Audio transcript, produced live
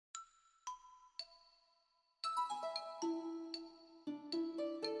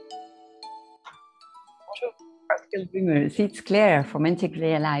Bonjour, practical dreamers. It's Claire from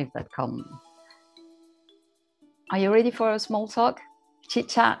integralife.com. Are you ready for a small talk, chit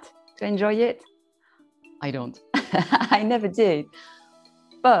chat, to enjoy it? I don't. I never did.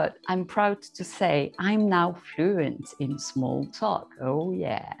 But I'm proud to say I'm now fluent in small talk. Oh,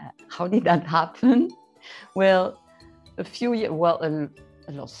 yeah. How did that happen? Well, a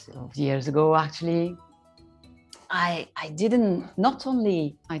lot of years ago, actually, I didn't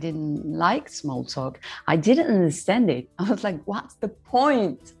like small talk, I didn't understand it. I was like, what's the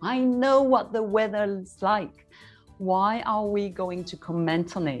point? I know what the weather is like. Why are we going to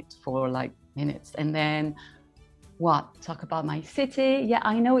comment on it for like minutes? And then talk about my city? Yeah,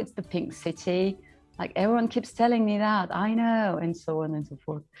 I know it's the pink city. Like everyone keeps telling me that, I know, and so on and so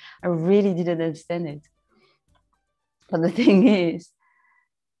forth. I really didn't understand it. But the thing is,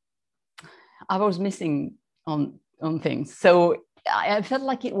 I was missing on things. So I felt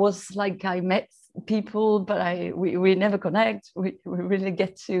like it was like I met people, but we never connect. We really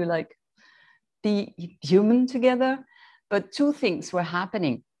get to like be human together. But two things were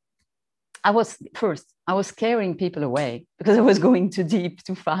happening. I was scaring people away because I was going too deep,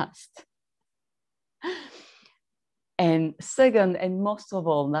 too fast. And second, and most of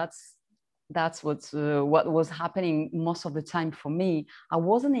all, that's what was happening most of the time for me. I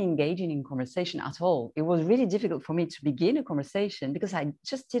wasn't engaging in conversation at all. It was really difficult for me to begin a conversation because I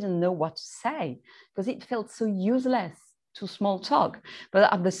just didn't know what to say, because it felt so useless to small talk.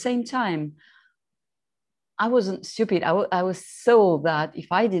 But at the same time, I wasn't stupid. I was so that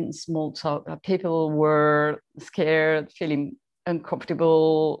if I didn't small talk, people were scared, feeling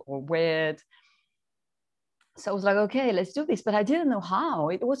uncomfortable or weird. So I was like, okay, let's do this. But I didn't know how.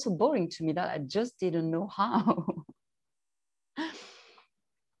 It was so boring to me that I just didn't know how.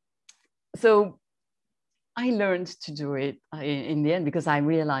 So I learned to do it in the end because I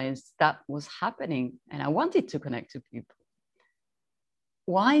realized that was happening and I wanted to connect to people.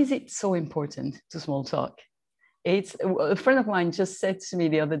 Why is it so important to small talk? It's a friend of mine just said to me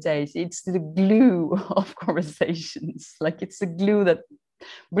the other day, it's the glue of conversations. Like it's the glue that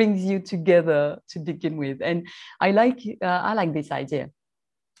brings you together to begin with. And I like this idea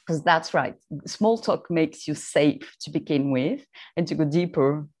because that's right. Small talk makes you safe to begin with and to go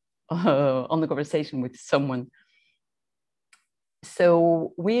deeper on the conversation with someone.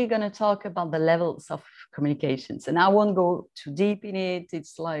 So we're going to talk about the levels of communications, and I won't go too deep in it.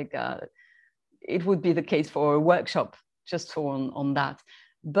 It's like it would be the case for a workshop just on that.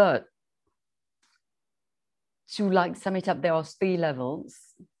 But to like sum it up, there are 3 levels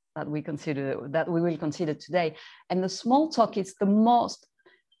that we will consider today. And the small talk is the most,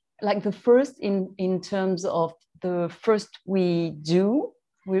 like the first in terms of the first we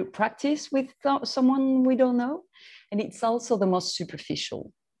practice with someone we don't know. And it's also the most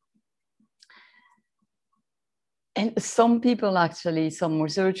superficial. And some people actually, some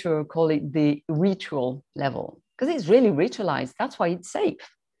researchers call it the ritual level because it's really ritualized. That's why it's safe.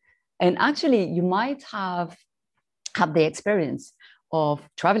 And actually, you might have the experience of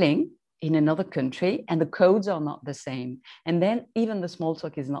traveling in another country and the codes are not the same. And then even the small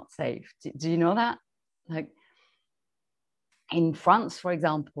talk is not safe. Do you know that? Like in France, for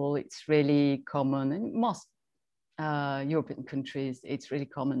example, it's really common, in most European countries, it's really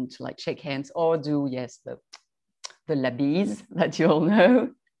common to like shake hands or do, the la bise that you all know.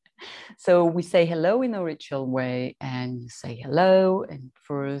 So we say hello in a ritual way, and you say hello. And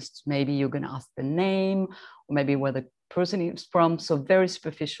first, maybe you're going to ask the name or maybe where the person is from. So very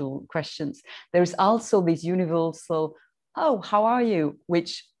superficial questions. There's also this universal, oh, how are you?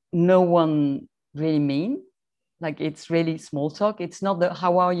 Which no one really mean. Like it's really small talk. It's not the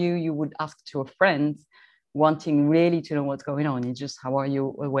how are you would ask to a friend wanting really to know what's going on. It's just how are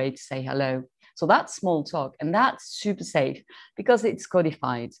you, a way to say hello. So that's small talk, and that's super safe because it's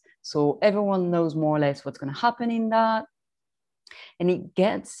codified. So everyone knows more or less what's going to happen in that. And it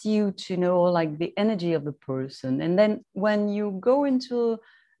gets you to know like the energy of the person. And then when you go into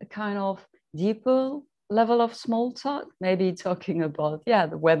a kind of deeper level of small talk, maybe talking about, the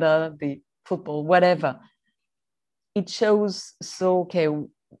weather, the football, whatever, it shows, so, okay,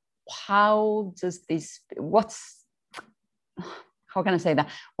 how can I say that?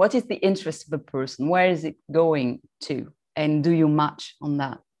 What is the interest of the person? Where is it going to? And do you match on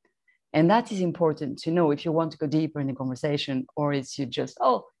that? And that is important to know if you want to go deeper in the conversation, or is you just,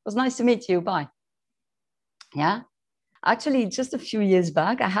 oh, it was nice to meet you, bye. Yeah. Actually, just a few years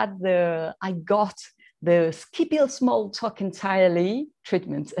back, I got the skip your small talk entirely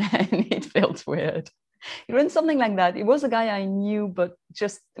treatment, and it felt weird. It went something like that. It was a guy I knew, but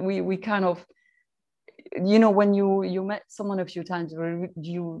just we kind of you know, when you met someone a few times where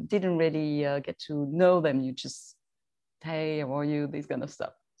you didn't really get to know them, you just, hey, how are you, this kind of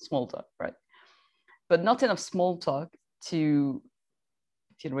stuff, small talk, right? But not enough small talk to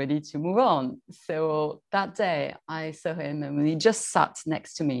feel ready to move on. So that day I saw him and he just sat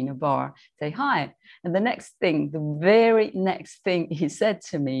next to me in a bar, say hi. And the very next thing he said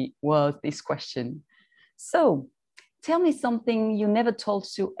to me was this question: so tell me something you never told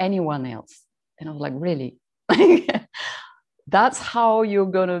to anyone else. And I was like, really? That's how you're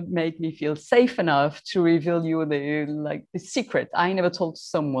gonna make me feel safe enough to reveal you the secret I never told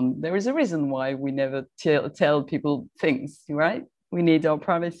someone. There is a reason why we never tell people things, right? We need our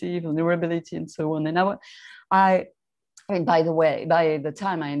privacy, vulnerability, and so on. And I mean, by the way, by the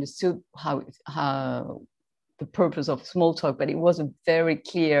time I understood how the purpose of small talk, but it was a very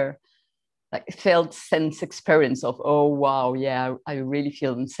clear, like, felt sense experience of, oh wow, yeah, I really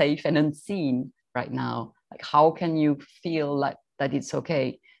feel unsafe and unseen right now. Like, how can you feel like that it's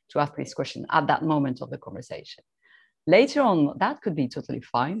okay to ask this question at that moment of the conversation? Later on, that could be totally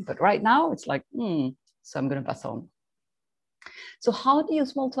fine, but right now it's like, so I'm going to pass on. So how do you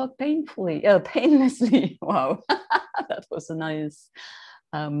small talk painlessly? Wow, that was a nice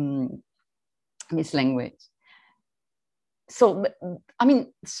mislanguage. So, I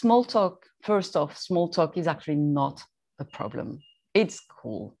mean, small talk, first off, small talk is actually not a problem. It's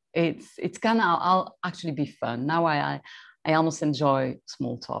cool. It's gonna, I'll actually be fun. Now I almost enjoy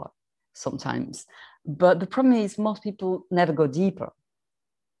small talk sometimes. But the problem is most people never go deeper.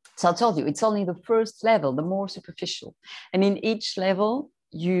 So I told you, it's only the first level, the more superficial. And in each level,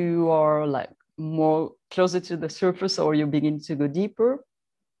 you are like more closer to the surface, or you begin to go deeper.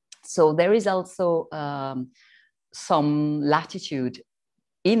 So there is also some latitude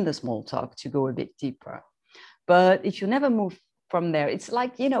in the small talk to go a bit deeper. But if you never move from there, it's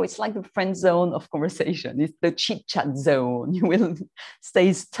like, you know, it's like the friend zone of conversation. It's the chit chat zone. You will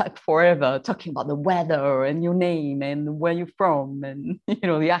stay stuck forever talking about the weather and your name and where you're from and, you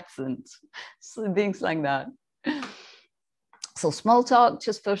know, the accent, so things like that. So small talk,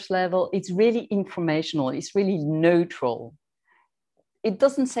 just first level, it's really informational. It's really neutral. It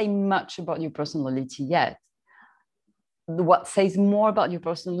doesn't say much about your personality yet. What says more about your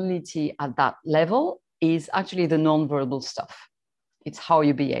personality at that level is actually the non-verbal stuff. It's how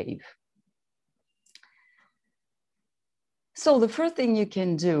you behave. So the first thing you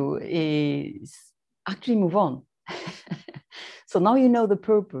can do is actually move on. So now you know the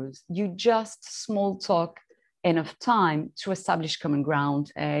purpose. You just small talk enough time to establish common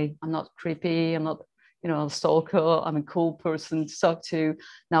ground. Hey, I'm not creepy. I'm not, you know, a stalker. I'm a cool person to talk to.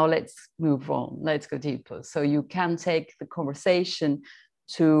 Now let's move on. Let's go deeper. So you can take the conversation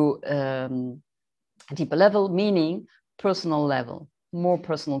to a deeper level, meaning personal level, more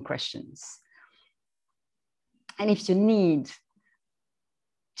personal questions. And if you need,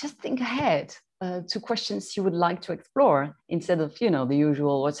 just think ahead to questions you would like to explore instead of, you know, the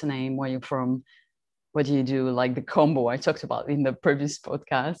usual, what's your name, where you're from, what do you do, like the combo I talked about in the previous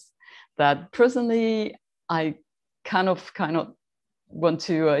podcast. That personally, I kind of want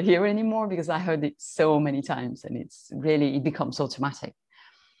to hear anymore because I heard it so many times and it becomes automatic.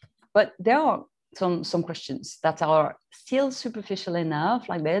 But there are some questions that are still superficial enough,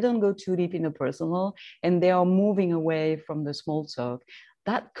 like they don't go too deep in the personal, and they are moving away from the small talk.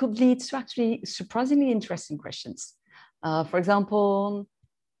 That could lead to actually surprisingly interesting questions. For example,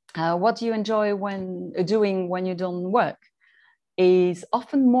 what do you enjoy doing when you don't work? Is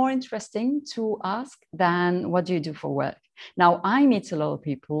often more interesting to ask than what do you do for work? Now, I meet a lot of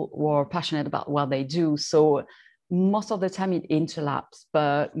people who are passionate about what they do, so most of the time it interlaps,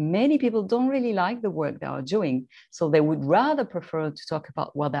 but many people don't really like the work they are doing. So they would rather prefer to talk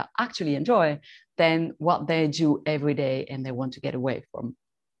about what they actually enjoy than what they do every day and they want to get away from.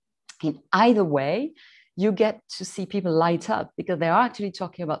 In either way, you get to see people light up because they are actually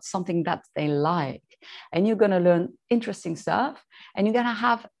talking about something that they like. And you're going to learn interesting stuff and you're going to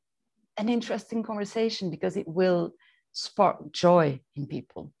have an interesting conversation because it will spark joy in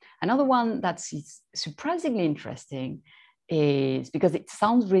people. Another one that's surprisingly interesting is, because it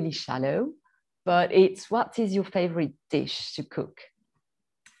sounds really shallow, but it's, what is your favorite dish to cook?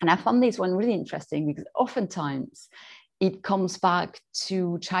 And I found this one really interesting because oftentimes it comes back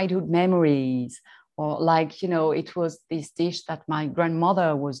to childhood memories, or like, you know, it was this dish that my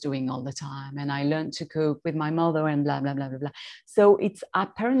grandmother was doing all the time and I learned to cook with my mother and blah, blah, blah, blah, blah. So it's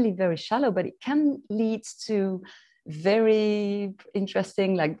apparently very shallow, but it can lead to very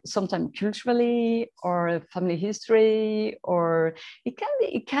interesting, like sometimes culturally or family history, or it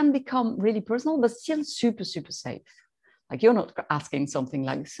can become really personal, but still super, super safe. Like you're not asking something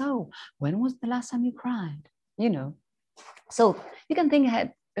like, so when was the last time you cried? So you can think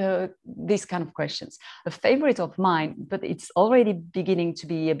ahead these kind of questions. A favorite of mine, but it's already beginning to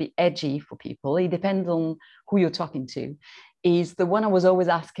be a bit edgy for people. It depends on who you're talking to, is the one I was always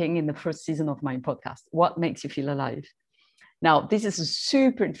asking in the first season of my podcast. What makes you feel alive? Now, this is a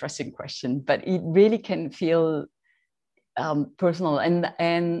super interesting question, but it really can feel personal.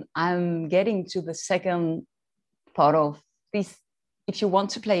 And I'm getting to the second part of this. If you want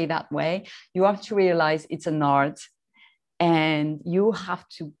to play that way, you have to realize it's an art, and you have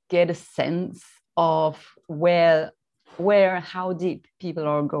to get a sense of how deep people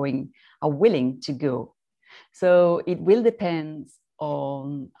are willing to go. So it will depend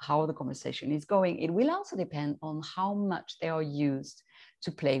on how the conversation is going. It will also depend on how much they are used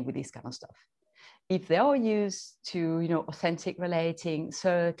to play with this kind of stuff. If they are used to, authentic relating,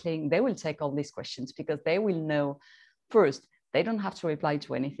 circling, they will take all these questions because they will know first, they don't have to reply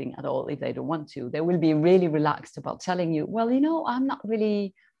to anything at all if they don't want to. They will be really relaxed about telling you, well, I'm not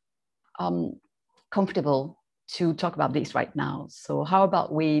really comfortable to talk about this right now. So how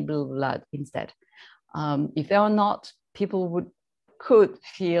about we blah, blah, blah instead? If they are not, people could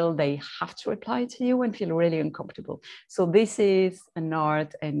feel they have to reply to you and feel really uncomfortable. So this is an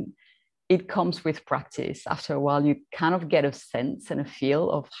art, and it comes with practice. After a while, you kind of get a sense and a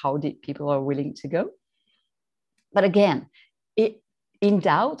feel of how deep people are willing to go. But again, in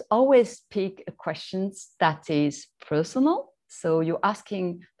doubt, always pick a question that is personal. So you're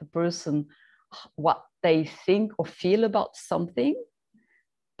asking the person what they think or feel about something,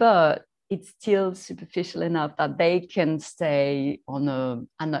 but it's still superficial enough that they can stay on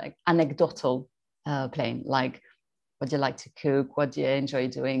an anecdotal plane, like what do you like to cook, what do you enjoy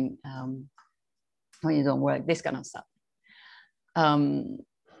doing when you don't work, this kind of stuff.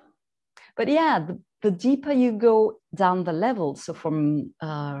 But yeah, the deeper you go down the level, so from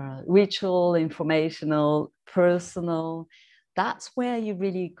ritual, informational, personal, that's where you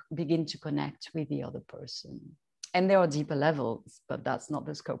really begin to connect with the other person. And there are deeper levels, but that's not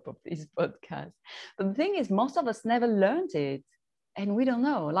the scope of this podcast. But the thing is, most of us never learned it, and we don't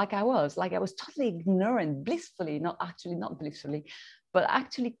know. Like I was totally ignorant, not blissfully, but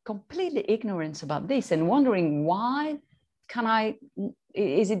actually completely ignorant about this, and wondering why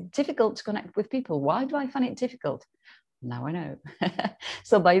is it difficult to connect with people? Why do I find it difficult? Now I know.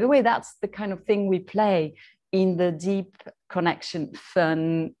 So by the way, that's the kind of thing we play in the deep connection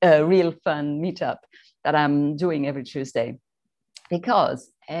fun, real fun meetup that I'm doing every Tuesday, because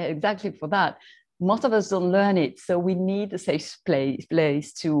exactly for that, most of us don't learn it. So we need a safe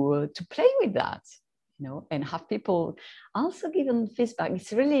place to play with that, and have people also give them feedback.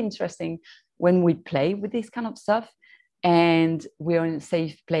 It's really interesting when we play with this kind of stuff, and we're in a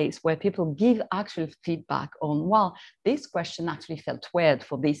safe place where people give actual feedback on, well, this question actually felt weird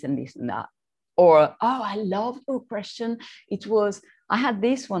for this and this and that. Or, oh, I love the question. I had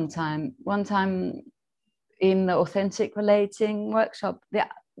this one time in the authentic relating workshop.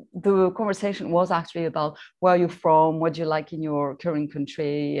 The conversation was actually about where you're from, what you like in your current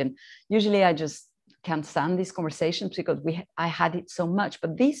country. And usually I just can't stand these conversations because I had it so much.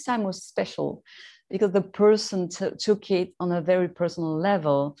 But this time was special because the person took it on a very personal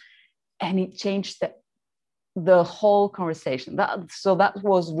level, and it changed the whole conversation. So that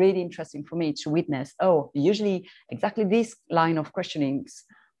was really interesting for me to witness. Oh, usually exactly this line of questionings,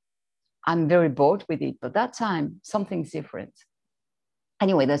 I'm very bored with it, but that time something's different.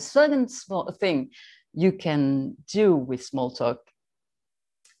 Anyway, the second small thing you can do with small talk,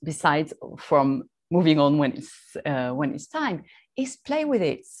 besides from moving on when it's time, is play with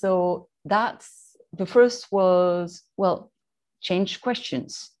it. So that's the first was, well, change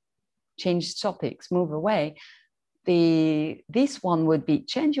questions, change topics, move away. This one would be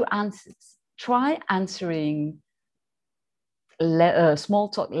change your answers. Try answering small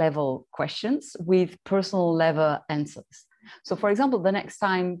talk level questions with personal level answers. So for example, the next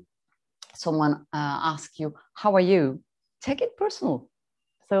time someone asks you, how are you? Take it personal.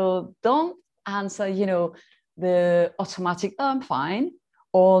 So don't answer, the automatic, oh, I'm fine,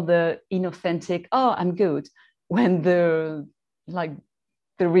 or the inauthentic, oh, I'm good, when the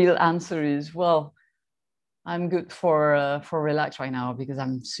real answer is, well, I'm good for relax right now because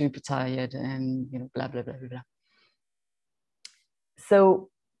I'm super tired and blah blah blah blah. So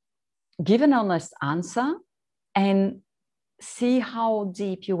give an honest answer and see how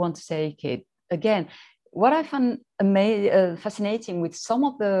deep you want to take it. Again, what I find fascinating with some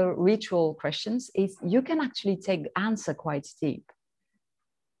of the ritual questions is you can actually take the answer quite deep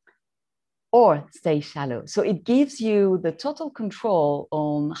or stay shallow. So it gives you the total control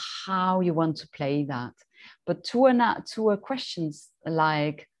on how you want to play that. But to a questions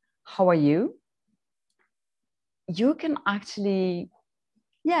like, how are you? You can actually,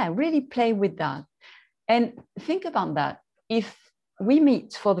 really play with that. And think about that. If we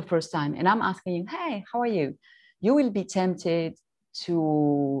meet for the first time and I'm asking you, hey, how are you? You will be tempted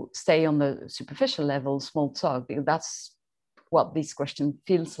to stay on the superficial level, small talk, because that's what this question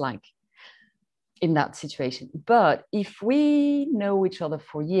feels like in that situation. But if we know each other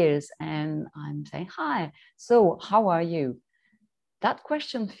for years and I'm saying, hi, so how are you? That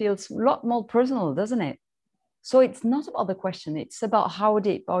question feels a lot more personal, doesn't it? So it's not about the question, it's about how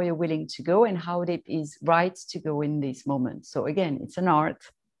deep are you willing to go and how deep is right to go in this moment. So again, it's an art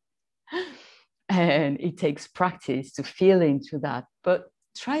and it takes practice to feel into that. But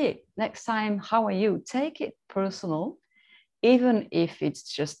try it next time. How are you? Take it personal, even if it's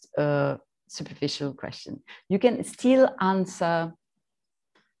just a superficial question. You can still answer,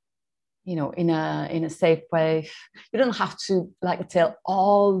 in a safe way. You don't have to tell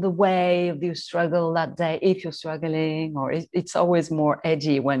all the way of your struggle that day if you're struggling, or it's always more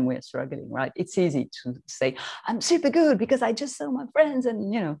edgy when we're struggling, right? It's easy to say, I'm super good because I just saw my friends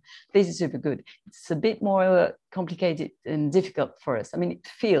and, this is super good. It's a bit more complicated and difficult for us. I mean,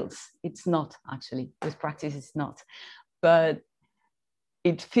 it's not actually, with practice, it's not. But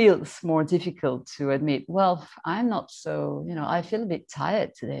it feels more difficult to admit, well, I'm not so, I feel a bit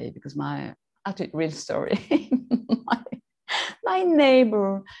tired today because actually, real story, my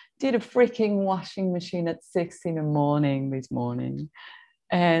neighbor did a freaking washing machine at 6 a.m. this morning.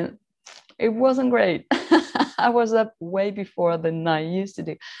 And it wasn't great. I was up way before than I used to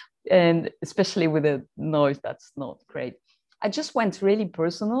do. And especially with the noise, that's not great. I just went really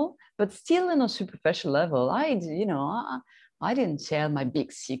personal, but still in a superficial level. I didn't share my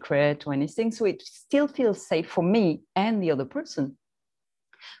big secret or anything. So it still feels safe for me and the other person.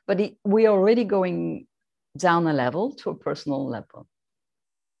 But we're already going down a level to a personal level.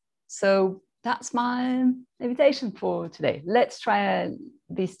 So that's my invitation for today. Let's try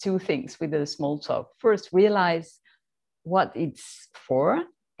these two things with a small talk. First, realize what it's for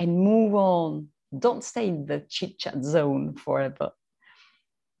and move on. Don't stay in the chit-chat zone forever.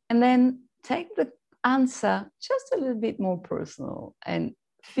 And then take the answer just a little bit more personal and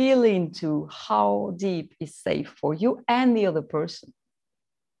feel into how deep is safe for you and the other person.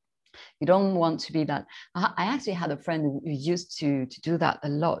 You don't want to be that. I actually had a friend who used to do that a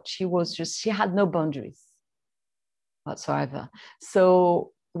lot. She had no boundaries whatsoever.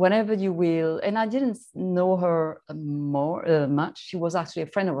 So whenever you will, and I didn't know her much. She was actually a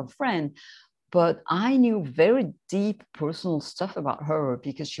friend of a friend, but I knew very deep personal stuff about her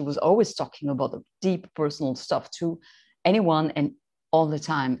because she was always talking about the deep personal stuff to anyone and all the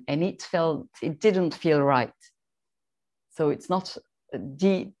time. And it didn't feel right. So it's not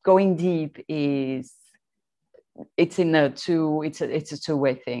deep. Going deep it's a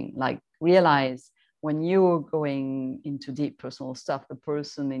two-way thing. Like, realize when you're going into deep personal stuff, the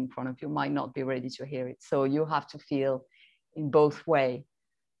person in front of you might not be ready to hear it. So you have to feel in both ways.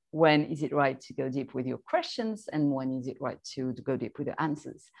 When is it right to go deep with your questions and when is it right to go deep with your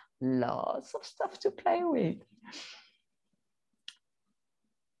answers? Lots of stuff to play with.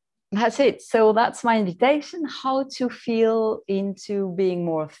 That's it. So that's my invitation, how to feel into being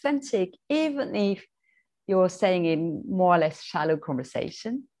more authentic, even if you're staying in more or less shallow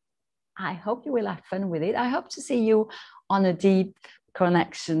conversation. I hope you will have fun with it. I hope to see you on a deep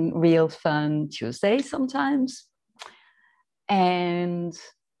connection, real fun Tuesday sometimes. And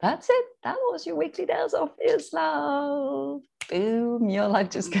that's it. That was your weekly dose of Fierce Love. Boom, your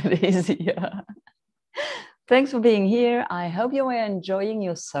life just got easier. Thanks for being here. I hope you are enjoying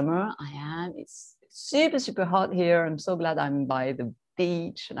your summer. I am. It's super, super hot here. I'm so glad I'm by the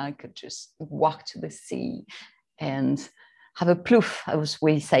beach and I could just walk to the sea and have a plouf, as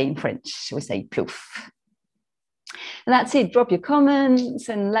we say in French. We say plouf. And that's it. Drop your comments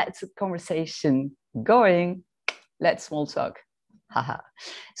and let's conversation going. Let's small talk. Haha.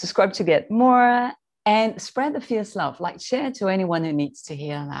 Subscribe to get more and spread the fierce love. Like, share to anyone who needs to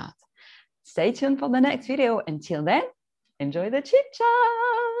hear that. Stay tuned for the next video. Until then, enjoy the chit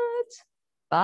chat.